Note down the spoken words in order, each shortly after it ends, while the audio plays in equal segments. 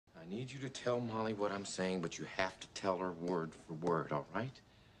need you to tell Molly what I'm saying, but you have to tell her word for word, all right?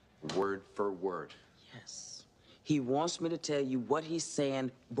 Word for word. Yes. He wants me to tell you what he's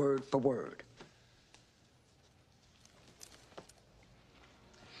saying word for word.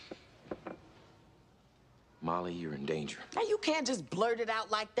 Molly, you're in danger. Now, you can't just blurt it out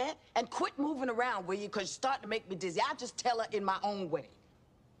like that. And quit moving around, will you? Because you're starting to make me dizzy. I'll just tell her in my own way.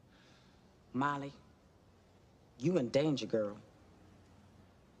 Molly, you in danger, girl.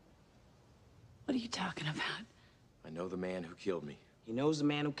 What are you talking about? I know the man who killed me. He knows the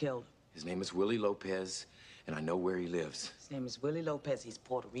man who killed him. His name is Willie Lopez, and I know where he lives. His name is Willie Lopez. He's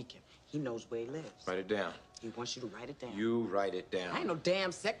Puerto Rican. He knows where he lives. Write it down. He wants you to write it down. You write it down. I ain't no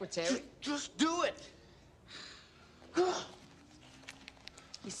damn secretary. Just do it!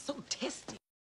 He's so testy.